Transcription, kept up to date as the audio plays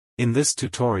In this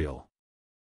tutorial,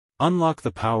 unlock the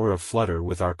power of Flutter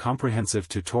with our comprehensive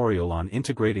tutorial on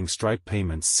integrating Stripe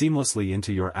payments seamlessly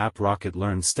into your app.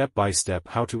 Learn step-by-step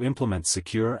how to implement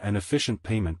secure and efficient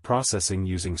payment processing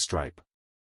using Stripe.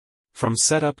 From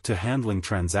setup to handling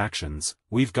transactions,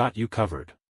 we've got you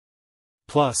covered.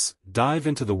 Plus, dive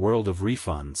into the world of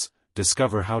refunds,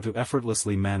 discover how to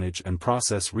effortlessly manage and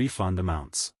process refund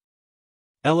amounts.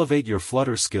 Elevate your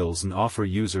Flutter skills and offer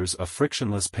users a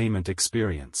frictionless payment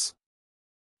experience.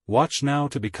 Watch now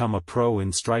to become a pro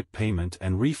in Stripe payment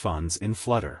and refunds in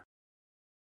Flutter.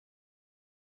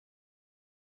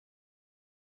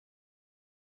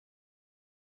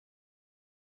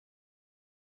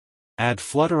 Add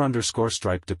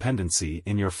Flutter_Stripe dependency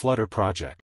in your Flutter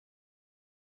project.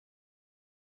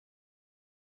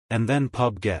 And then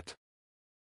pub get.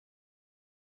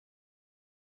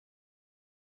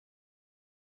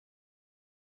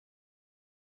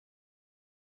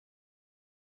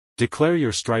 Declare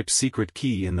your Stripe secret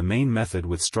key in the main method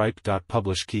with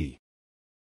stripe.publishKey.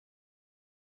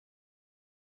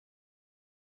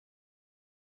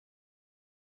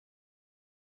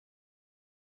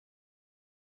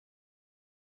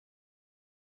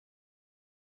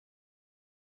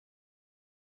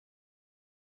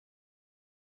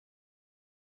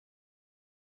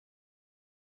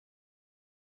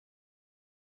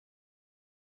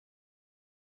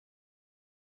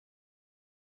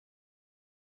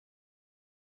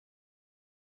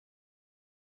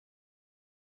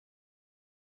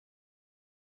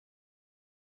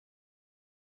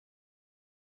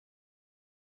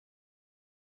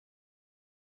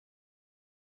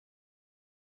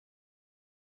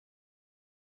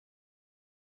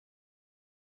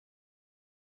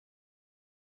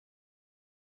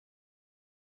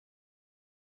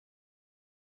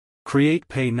 Create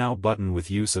Pay Now button with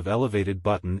use of elevated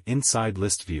button inside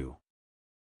list view.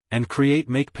 And create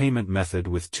Make Payment method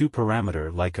with two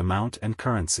parameter like amount and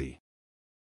currency.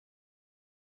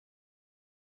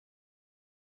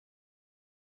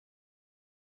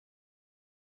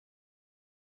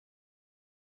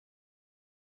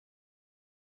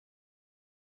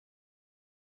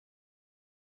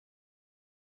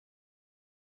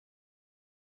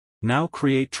 Now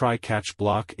create try-catch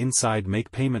block inside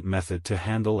Make Payment method to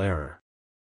handle error.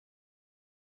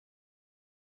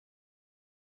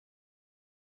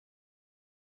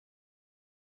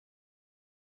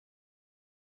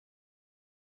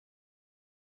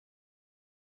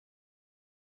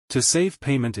 To save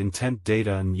payment intent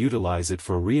data and utilize it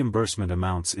for reimbursement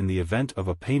amounts in the event of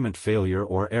a payment failure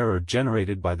or error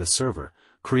generated by the server,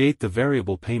 create the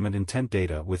variable payment intent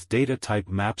data with data type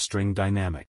map string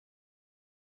dynamic.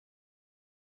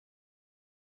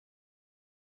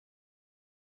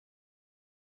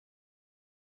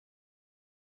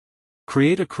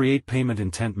 Create a create payment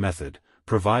intent method,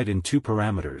 provide in two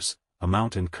parameters,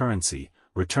 amount and currency,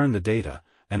 return the data,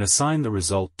 and assign the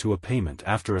result to a payment.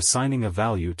 After assigning a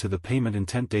value to the payment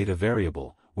intent data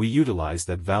variable, we utilize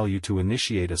that value to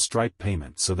initiate a Stripe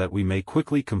payment so that we may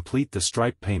quickly complete the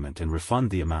Stripe payment and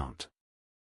refund the amount.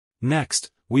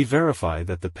 Next, we verify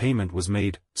that the payment was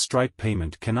made. Stripe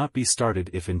payment cannot be started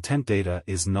if intent data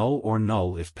is null or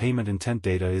null if payment intent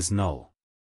data is null.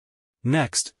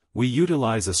 Next, we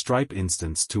utilize a Stripe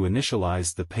instance to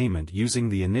initialize the payment using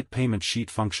the init payment sheet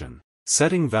function,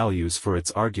 setting values for its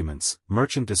arguments,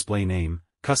 merchant display name,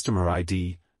 customer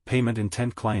ID, payment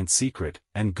intent client secret,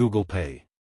 and Google Pay.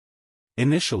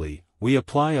 Initially, we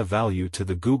apply a value to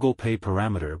the Google Pay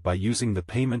parameter by using the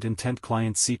payment intent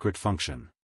client secret function.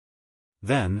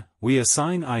 Then, we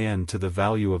assign IN to the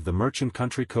value of the merchant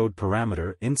country code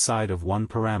parameter inside of one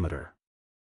parameter.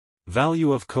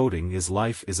 Value of coding is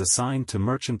life is assigned to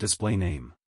merchant display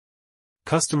name.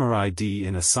 Customer ID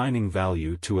in assigning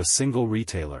value to a single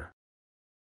retailer.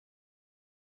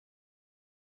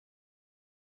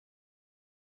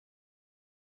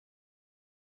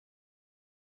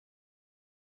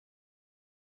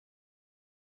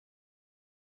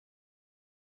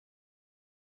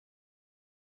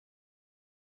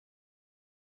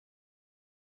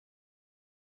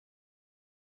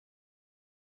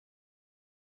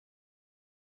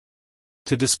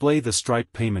 To display the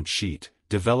Stripe payment sheet,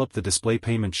 develop the display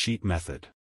payment sheet method.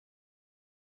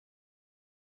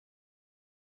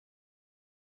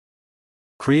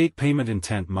 Create payment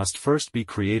intent must first be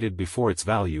created before its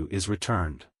value is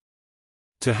returned.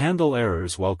 To handle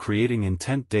errors while creating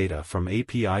intent data from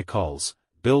API calls,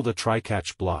 build a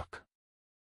try-catch block.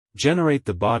 Generate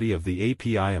the body of the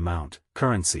API amount,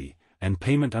 currency, and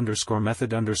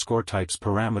payment_method_types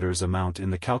parameters amount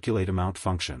in the calculateAmount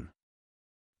function.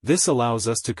 This allows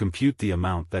us to compute the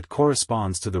amount that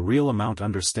corresponds to the real amount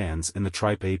understands in the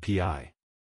Stripe API.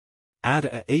 Add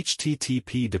a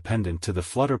HTTP dependent to the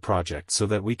Flutter project so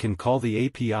that we can call the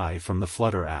API from the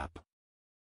Flutter app.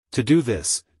 To do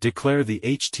this, declare the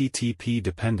HTTP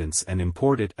dependence and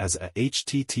import it as a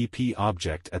HTTP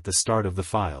object at the start of the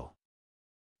file.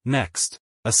 Next,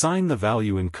 assign the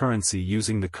value in currency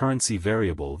using the currency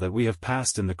variable that we have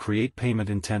passed in the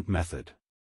createPaymentIntent method.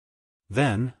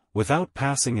 Then, without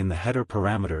passing in the header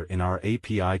parameter in our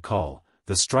API call,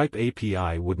 the Stripe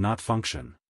API would not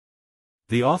function.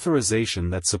 The authorization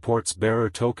that supports bearer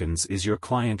tokens is your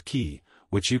client key,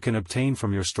 which you can obtain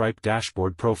from your Stripe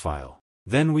dashboard profile.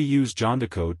 Then we use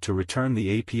JonDecode to return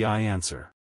the API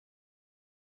answer.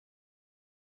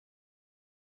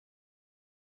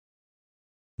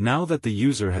 Now that the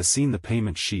user has seen the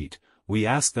payment sheet, we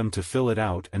ask them to fill it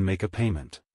out and make a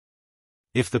payment.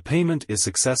 If the payment is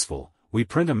successful, we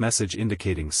print a message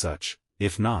indicating such.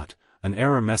 If not, an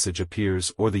error message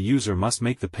appears or the user must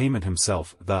make the payment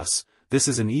himself. Thus, this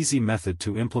is an easy method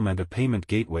to implement a payment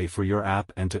gateway for your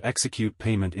app and to execute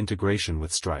payment integration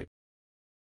with Stripe.